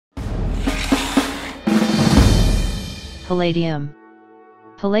Palladium.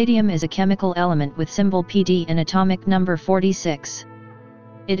 Palladium is a chemical element with symbol Pd and atomic number 46.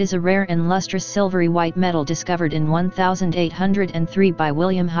 It is a rare and lustrous silvery-white metal discovered in 1803 by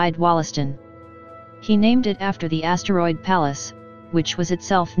William Hyde Wollaston. He named it after the asteroid Pallas, which was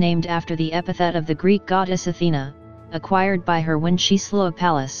itself named after the epithet of the Greek goddess Athena, acquired by her when she slew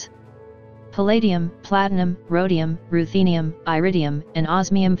Pallas. Palladium, platinum, rhodium, ruthenium, iridium, and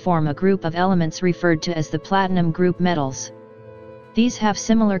osmium form a group of elements referred to as the platinum group metals. These have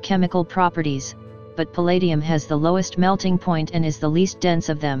similar chemical properties, but palladium has the lowest melting point and is the least dense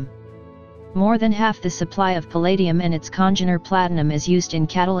of them. More than half the supply of palladium and its congener platinum is used in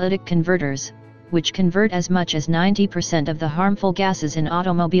catalytic converters, which convert as much as 90% of the harmful gases in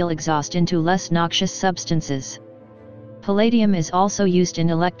automobile exhaust into less noxious substances. Palladium is also used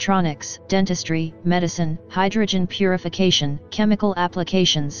in electronics, dentistry, medicine, hydrogen purification, chemical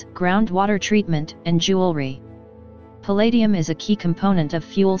applications, groundwater treatment, and jewelry. Palladium is a key component of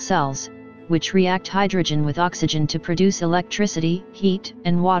fuel cells, which react hydrogen with oxygen to produce electricity, heat,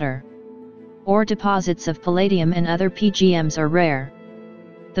 and water. Ore deposits of palladium and other PGMs are rare.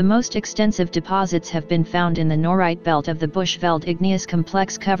 The most extensive deposits have been found in the Norite belt of the Bushveld igneous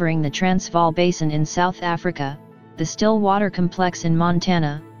complex covering the Transvaal Basin in South Africa, the Stillwater Complex in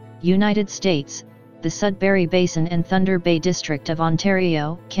Montana, United States, the Sudbury Basin and Thunder Bay District of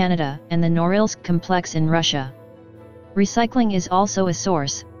Ontario, Canada, and the Norilsk Complex in Russia. Recycling is also a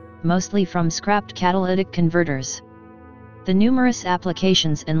source, mostly from scrapped catalytic converters. The numerous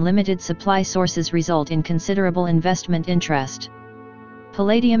applications and limited supply sources result in considerable investment interest.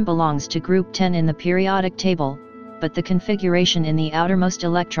 Palladium belongs to group 10 in the periodic table, but the configuration in the outermost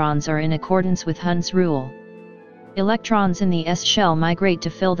electrons are in accordance with Hund's rule. Electrons in the s shell migrate to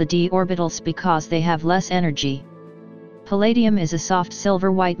fill the d orbitals because they have less energy. Palladium is a soft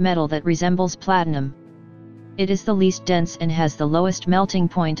silver-white metal that resembles platinum. It is the least dense and has the lowest melting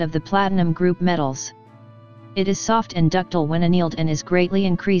point of the platinum group metals. It is soft and ductile when annealed and is greatly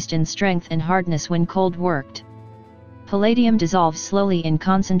increased in strength and hardness when cold worked. Palladium dissolves slowly in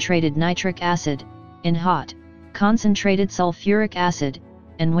concentrated nitric acid, in hot, concentrated sulfuric acid,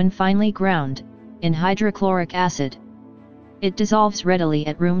 and when finely ground, in hydrochloric acid. It dissolves readily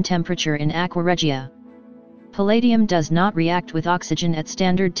at room temperature in aqua regia. Palladium does not react with oxygen at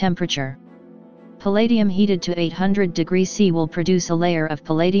standard temperature. Palladium heated to 800 degrees C will produce a layer of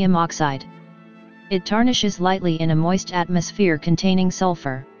palladium oxide. It tarnishes lightly in a moist atmosphere containing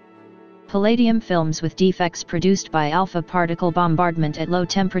sulfur. Palladium films with defects produced by alpha particle bombardment at low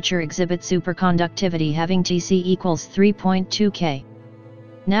temperature exhibit superconductivity having Tc equals 3.2 K.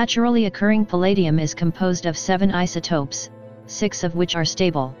 Naturally occurring palladium is composed of 7 isotopes, 6 of which are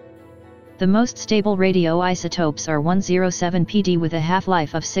stable. The most stable radioisotopes are 107 Pd with a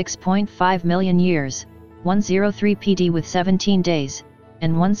half-life of 6.5 million years, 103 Pd with 17 days,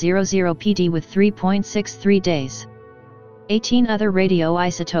 and 100 Pd with 3.63 days. 18 other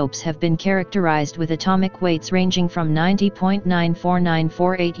radioisotopes have been characterized with atomic weights ranging from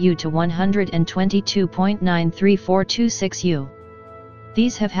 90.94948 U to 122.93426 U.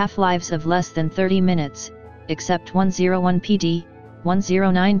 These have half-lives of less than 30 minutes, except 101 Pd,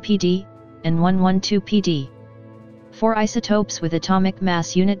 109 Pd, and 112 Pd. 4 isotopes with atomic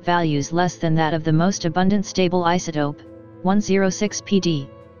mass unit values less than that of the most abundant stable isotope, 106 Pd.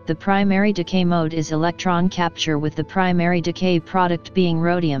 The primary decay mode is electron capture with the primary decay product being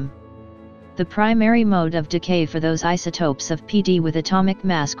rhodium. The primary mode of decay for those isotopes of Pd with atomic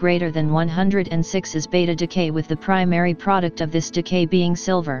mass greater than 106 is beta decay with the primary product of this decay being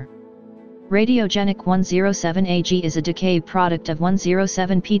silver. Radiogenic 107 Ag is a decay product of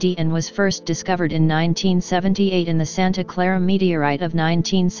 107 Pd and was first discovered in 1978 in the Santa Clara meteorite of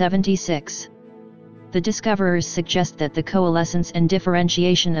 1976. The discoverers suggest that the coalescence and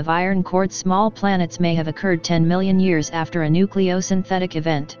differentiation of iron-cored small planets may have occurred 10 million years after a nucleosynthetic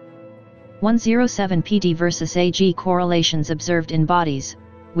event. 107 Pd versus Ag correlations observed in bodies,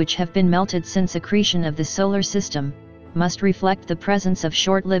 which have been melted since accretion of the Solar System, must reflect the presence of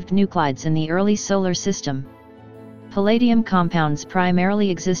short-lived nuclides in the early Solar System. Palladium compounds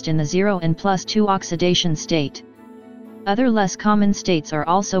primarily exist in the 0 and +2 oxidation state. Other less common states are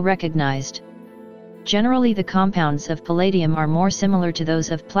also recognized. Generally, the compounds of palladium are more similar to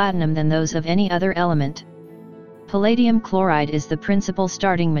those of platinum than those of any other element. Palladium chloride is the principal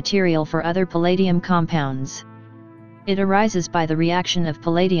starting material for other palladium compounds. It arises by the reaction of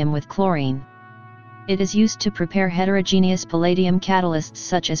palladium with chlorine. It is used to prepare heterogeneous palladium catalysts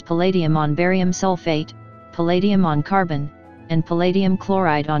such as palladium on barium sulfate, palladium on carbon, and palladium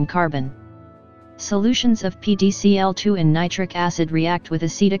chloride on carbon. Solutions of PdCl2 in nitric acid react with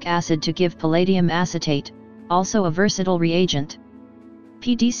acetic acid to give palladium acetate, also a versatile reagent.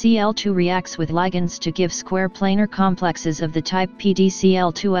 PdCl2 reacts with ligands to give square planar complexes of the type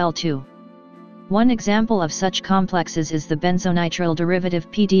PdCl2L2. One example of such complexes is the benzonitrile derivative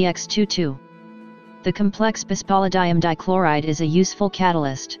PDX22. The complex bispalladium dichloride is a useful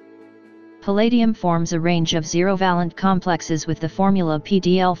catalyst. Palladium forms a range of zero-valent complexes with the formula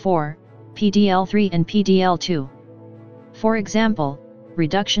PdL4, PdL3 and PdL2. For example,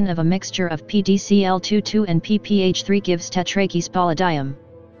 reduction of a mixture of PdCl22 and PPH3 gives tetrachys palladium.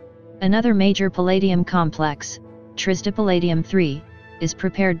 Another major palladium complex, trisdipalladium-3, is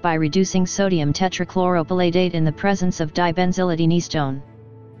prepared by reducing sodium tetrachloropalladate in the presence of dibenzyladienestone.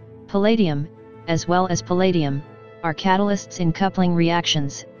 Palladium, as well as palladium, are catalysts in coupling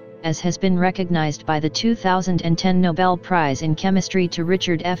reactions, as has been recognized by the 2010 Nobel Prize in Chemistry to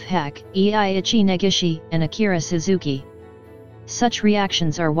Richard F. Heck, Eiichi Negishi, and Akira Suzuki. Such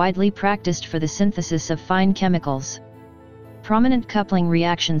reactions are widely practiced for the synthesis of fine chemicals. Prominent coupling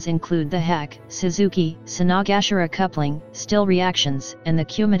reactions include the Heck, Suzuki, Sonogashira coupling, Still reactions, and the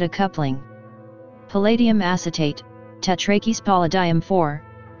Kumita coupling. Palladium acetate, tetrachys palladium-4,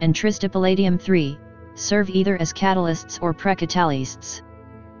 and trisdipalladium-3, serve either as catalysts or precatalysts.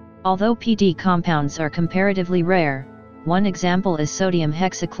 Although PD compounds are comparatively rare, one example is sodium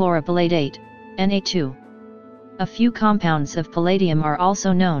hexachloropalladate, Na2. A few compounds of palladium are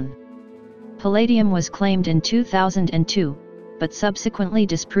also known. Palladium was claimed in 2002, but subsequently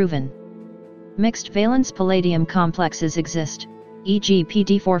disproven. Mixed valence palladium complexes exist, e.g.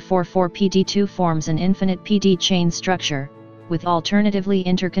 PD444-PD2 forms an infinite PD chain structure, with alternatively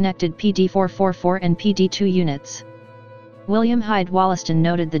interconnected PD444 and PD2 units. William Hyde Wollaston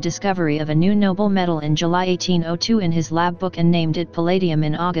noted the discovery of a new noble metal in July 1802 in his lab book and named it palladium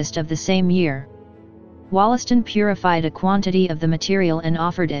in August of the same year. Wollaston purified a quantity of the material and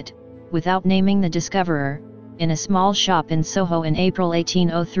offered it, without naming the discoverer, in a small shop in Soho in April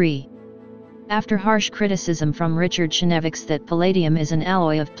 1803. After harsh criticism from Richard Chenevix that palladium is an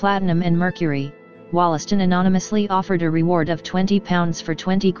alloy of platinum and mercury, Wollaston anonymously offered a reward of £20 for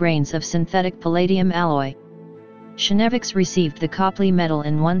 20 grains of synthetic palladium alloy. Chenevix received the Copley Medal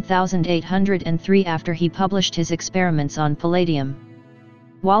in 1803 after he published his experiments on palladium.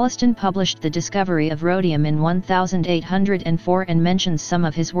 Wollaston published the discovery of rhodium in 1804 and mentions some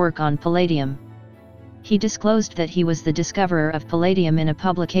of his work on palladium. He disclosed that he was the discoverer of palladium in a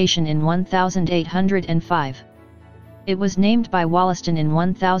publication in 1805. It was named by Wollaston in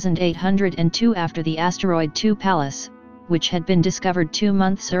 1802 after the asteroid 2 Pallas, which had been discovered 2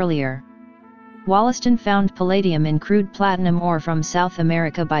 months earlier. Wollaston found palladium in crude platinum ore from South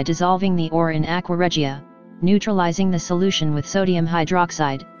America by dissolving the ore in aqua regia, neutralizing the solution with sodium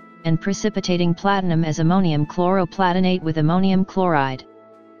hydroxide, and precipitating platinum as ammonium chloroplatinate with ammonium chloride.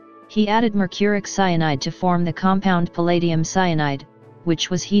 He added mercuric cyanide to form the compound palladium cyanide, which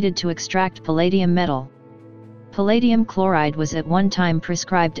was heated to extract palladium metal. Palladium chloride was at one time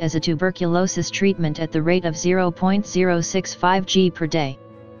prescribed as a tuberculosis treatment at the rate of 0.065 g per day.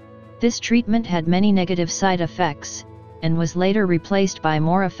 This treatment had many negative side effects, and was later replaced by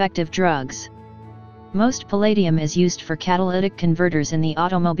more effective drugs. Most palladium is used for catalytic converters in the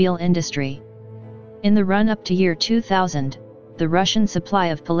automobile industry. In the run-up to year 2000, the Russian supply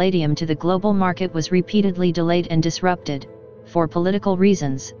of palladium to the global market was repeatedly delayed and disrupted. For political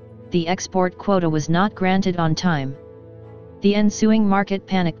reasons, the export quota was not granted on time. The ensuing market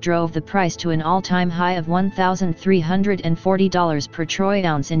panic drove the price to an all-time high of $1,340 per troy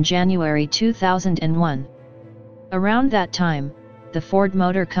ounce in January 2001. Around that time, the Ford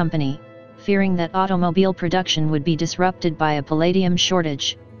Motor Company, fearing that automobile production would be disrupted by a palladium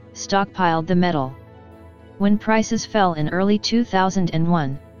shortage, stockpiled the metal. When prices fell in early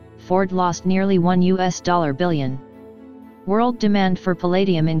 2001, Ford lost nearly $1 billion. World demand for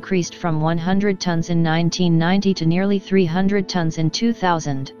palladium increased from 100 tons in 1990 to nearly 300 tons in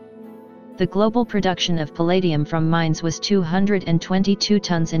 2000. The global production of palladium from mines was 222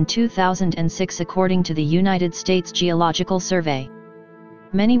 tons in 2006 according to the United States Geological Survey.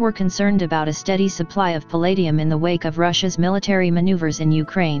 Many were concerned about a steady supply of palladium in the wake of Russia's military maneuvers in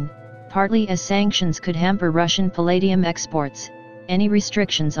Ukraine, partly as sanctions could hamper Russian palladium exports. Any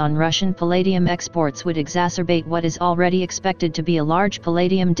restrictions on Russian palladium exports would exacerbate what is already expected to be a large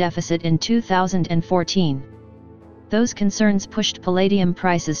palladium deficit in 2014. Those concerns pushed palladium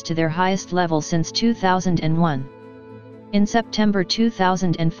prices to their highest level since 2001. In September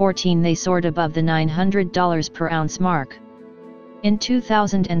 2014 they soared above the $900 per ounce mark. In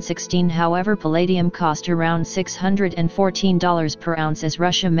 2016, however, palladium cost around $614 per ounce as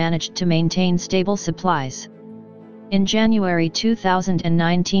Russia managed to maintain stable supplies. In January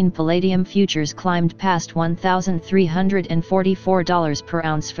 2019, palladium futures climbed past $1,344 per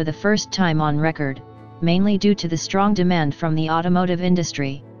ounce for the first time on record, mainly due to the strong demand from the automotive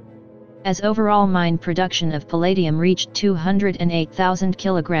industry. As overall mine production of palladium reached 208,000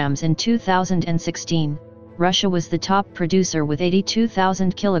 kilograms in 2016, Russia was the top producer with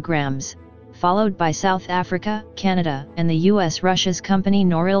 82,000 kilograms, followed by South Africa, Canada, and the US. Russia's company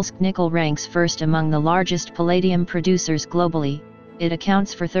Norilsk Nickel ranks first among the largest palladium producers globally. It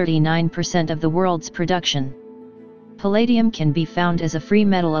accounts for 39% of the world's production. Palladium can be found as a free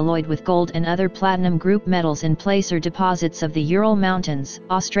metal alloyed with gold and other platinum group metals in placer deposits of the Ural Mountains,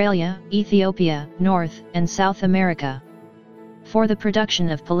 Australia, Ethiopia, North and South America. For the production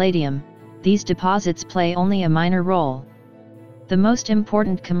of palladium, these deposits play only a minor role. The most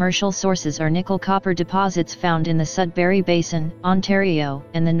important commercial sources are nickel-copper deposits found in the Sudbury Basin, Ontario,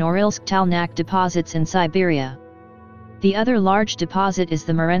 and the Norilsk-Talnak deposits in Siberia. The other large deposit is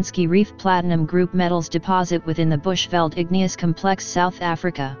the Merensky Reef Platinum Group Metals deposit within the Bushveld Igneous Complex, South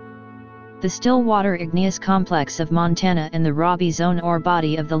Africa. The Stillwater Igneous Complex of Montana and the Robbie Zone ore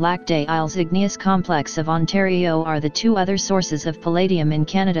body of the Lac des Isles Igneous Complex of Ontario are the two other sources of palladium in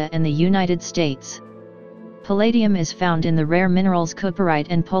Canada and the United States. Palladium is found in the rare minerals cuparite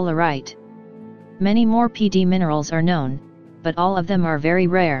and polarite. Many more PD minerals are known, but all of them are very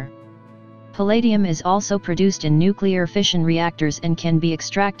rare. Palladium is also produced in nuclear fission reactors and can be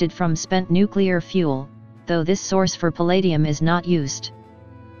extracted from spent nuclear fuel, though this source for palladium is not used.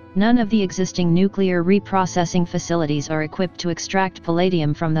 None of the existing nuclear reprocessing facilities are equipped to extract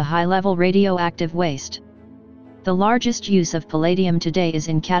palladium from the high-level radioactive waste. The largest use of palladium today is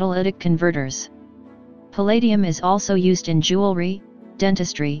in catalytic converters. Palladium is also used in jewelry,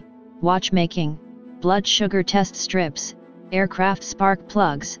 dentistry, watchmaking, blood sugar test strips, aircraft spark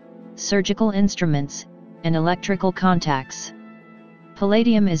plugs, surgical instruments, and electrical contacts.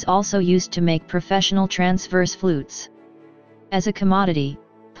 Palladium is also used to make professional transverse flutes. As a commodity,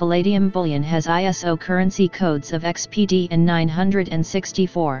 palladium bullion has ISO currency codes of XPD and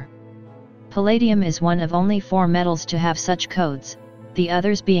 964. Palladium is one of only 4 metals to have such codes, the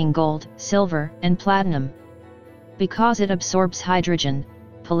others being gold, silver, and platinum. Because it absorbs hydrogen,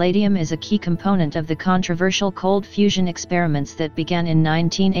 palladium is a key component of the controversial cold fusion experiments that began in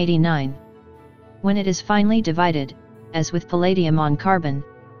 1989. When it is finely divided, as with palladium on carbon,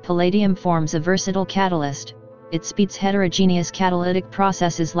 palladium forms a versatile catalyst. It speeds heterogeneous catalytic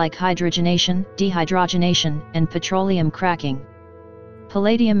processes like hydrogenation, dehydrogenation, and petroleum cracking.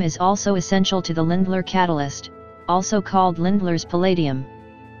 Palladium is also essential to the Lindlar catalyst, also called Lindlar's palladium.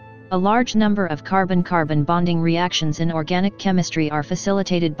 A large number of carbon-carbon bonding reactions in organic chemistry are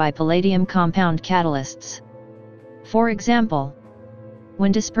facilitated by palladium compound catalysts. For example,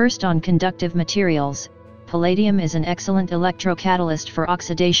 when dispersed on conductive materials, palladium is an excellent electrocatalyst for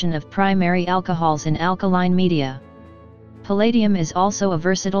oxidation of primary alcohols in alkaline media. Palladium is also a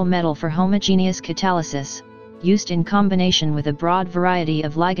versatile metal for homogeneous catalysis, used in combination with a broad variety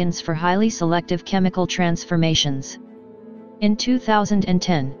of ligands for highly selective chemical transformations. In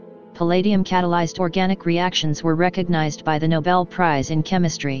 2010, palladium-catalyzed organic reactions were recognized by the Nobel Prize in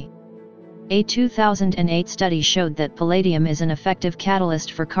Chemistry. A 2008 study showed that palladium is an effective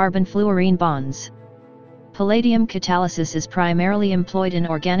catalyst for carbon-fluorine bonds. Palladium catalysis is primarily employed in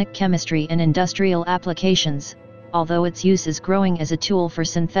organic chemistry and industrial applications, although its use is growing as a tool for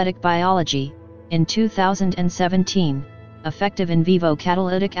synthetic biology. In 2017, effective in vivo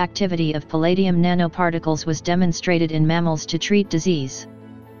catalytic activity of palladium nanoparticles was demonstrated in mammals to treat disease.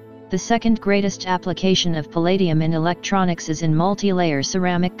 The second greatest application of palladium in electronics is in multi-layer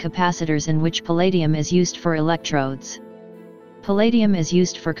ceramic capacitors, in which palladium is used for electrodes. Palladium is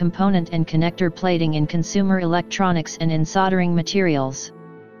used for component and connector plating in consumer electronics and in soldering materials.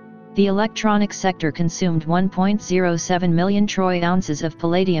 The electronics sector consumed 1.07 million troy ounces of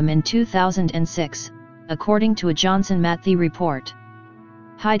palladium in 2006, according to a Johnson-Matthey report.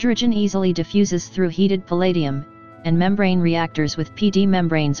 Hydrogen easily diffuses through heated palladium, and membrane reactors with PD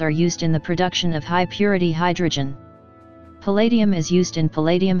membranes are used in the production of high-purity hydrogen. Palladium is used in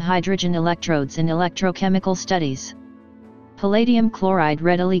palladium hydrogen electrodes in electrochemical studies. Palladium chloride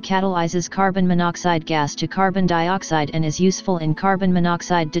readily catalyzes carbon monoxide gas to carbon dioxide and is useful in carbon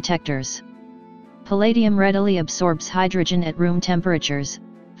monoxide detectors. Palladium readily absorbs hydrogen at room temperatures,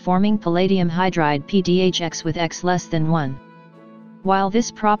 forming palladium hydride PDHX with X less than 1. While this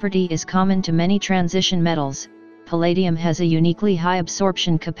property is common to many transition metals, palladium has a uniquely high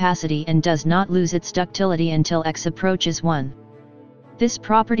absorption capacity and does not lose its ductility until X approaches 1. This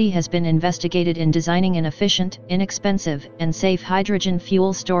property has been investigated in designing an efficient, inexpensive, and safe hydrogen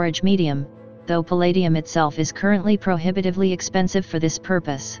fuel storage medium, though palladium itself is currently prohibitively expensive for this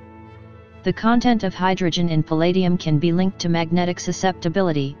purpose. The content of hydrogen in palladium can be linked to magnetic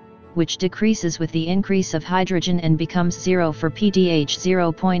susceptibility, which decreases with the increase of hydrogen and becomes 0 for pDH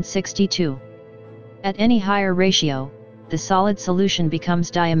 0.62. At any higher ratio, the solid solution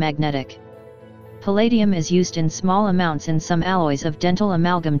becomes diamagnetic. Palladium is used in small amounts in some alloys of dental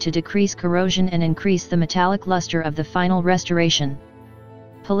amalgam to decrease corrosion and increase the metallic luster of the final restoration.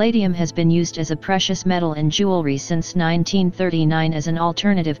 Palladium has been used as a precious metal in jewelry since 1939 as an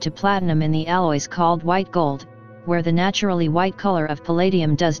alternative to platinum in the alloys called white gold, where the naturally white color of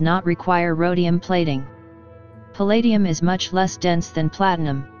palladium does not require rhodium plating. Palladium is much less dense than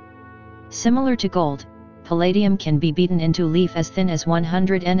platinum. Similar to gold, palladium can be beaten into leaf as thin as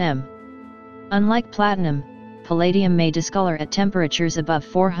 100 nm. Unlike platinum, palladium may discolor at temperatures above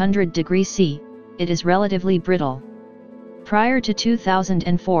 400 degrees C, it is relatively brittle. Prior to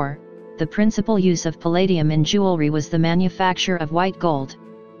 2004, the principal use of palladium in jewelry was the manufacture of white gold.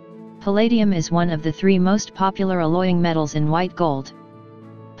 Palladium is one of the 3 most popular alloying metals in white gold.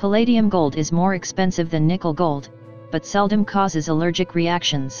 Palladium gold is more expensive than nickel gold, but seldom causes allergic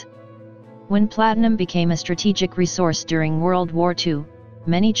reactions. When platinum became a strategic resource during World War II,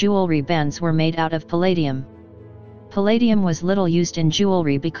 many jewelry bands were made out of palladium. Palladium was little used in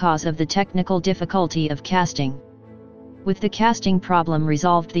jewelry because of the technical difficulty of casting. With the casting problem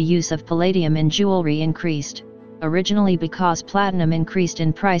resolved, the use of palladium in jewelry increased, originally because platinum increased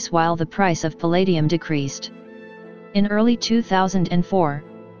in price while the price of palladium decreased. In early 2004,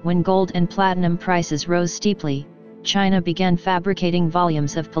 when gold and platinum prices rose steeply, China began fabricating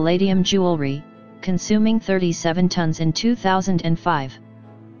volumes of palladium jewelry, consuming 37 tons in 2005.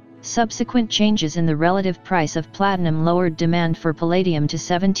 Subsequent changes in the relative price of platinum lowered demand for palladium to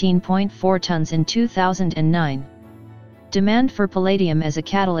 17.4 tons in 2009. Demand for palladium as a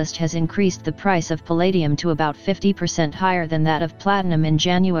catalyst has increased the price of palladium to about 50% higher than that of platinum in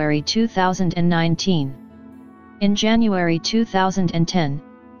January 2019. In January 2010,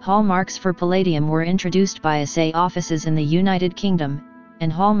 hallmarks for palladium were introduced by assay offices in the United Kingdom,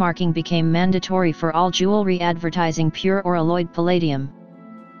 and hallmarking became mandatory for all jewelry advertising pure or alloyed palladium.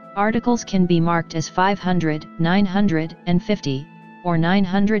 Articles can be marked as 500, 950, or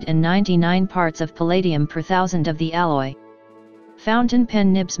 999 parts of palladium per thousand of the alloy. Fountain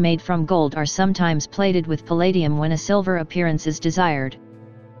pen nibs made from gold are sometimes plated with palladium when a silver appearance is desired.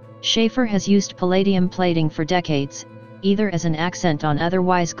 Schaefer has used palladium plating for decades, either as an accent on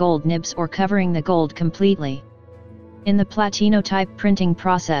otherwise gold nibs or covering the gold completely. In the platinotype printing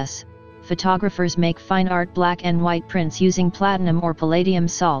process, photographers make fine art black and white prints using platinum or palladium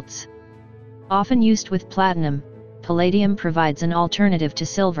salts. Often used with platinum, palladium provides an alternative to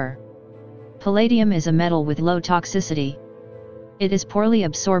silver. Palladium is a metal with low toxicity. It is poorly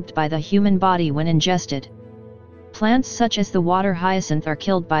absorbed by the human body when ingested. Plants such as the water hyacinth are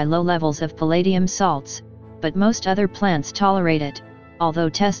killed by low levels of palladium salts, but most other plants tolerate it, although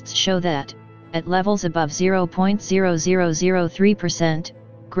tests show that, at levels above 0.0003%,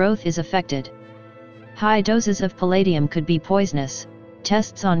 growth is affected. High doses of palladium could be poisonous.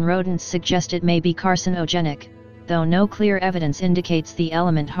 Tests on rodents suggest it may be carcinogenic, though no clear evidence indicates the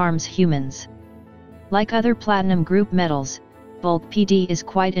element harms humans. Like other platinum group metals, bulk PD is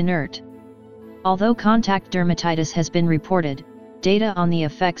quite inert. Although contact dermatitis has been reported, data on the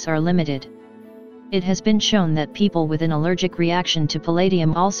effects are limited. It has been shown that people with an allergic reaction to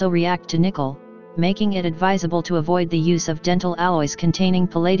palladium also react to nickel, making it advisable to avoid the use of dental alloys containing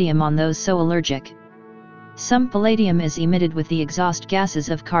palladium on those so allergic. Some palladium is emitted with the exhaust gases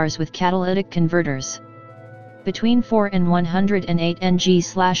of cars with catalytic converters. Between 4 and 108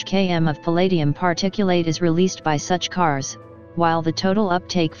 ng/km of palladium particulate is released by such cars, while the total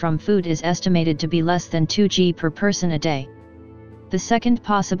uptake from food is estimated to be less than 2 g per person a day. The second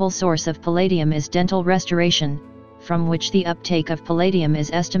possible source of palladium is dental restoration, from which the uptake of palladium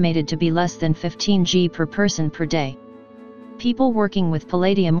is estimated to be less than 15 g per person per day. People working with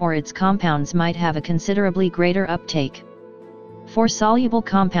palladium or its compounds might have a considerably greater uptake. For soluble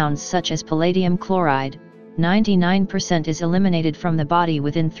compounds such as palladium chloride, 99% is eliminated from the body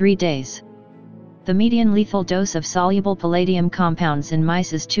within 3 days. The median lethal dose of soluble palladium compounds in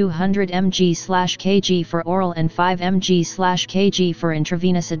mice is 200 mg/kg for oral and 5 mg/kg for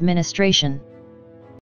intravenous administration.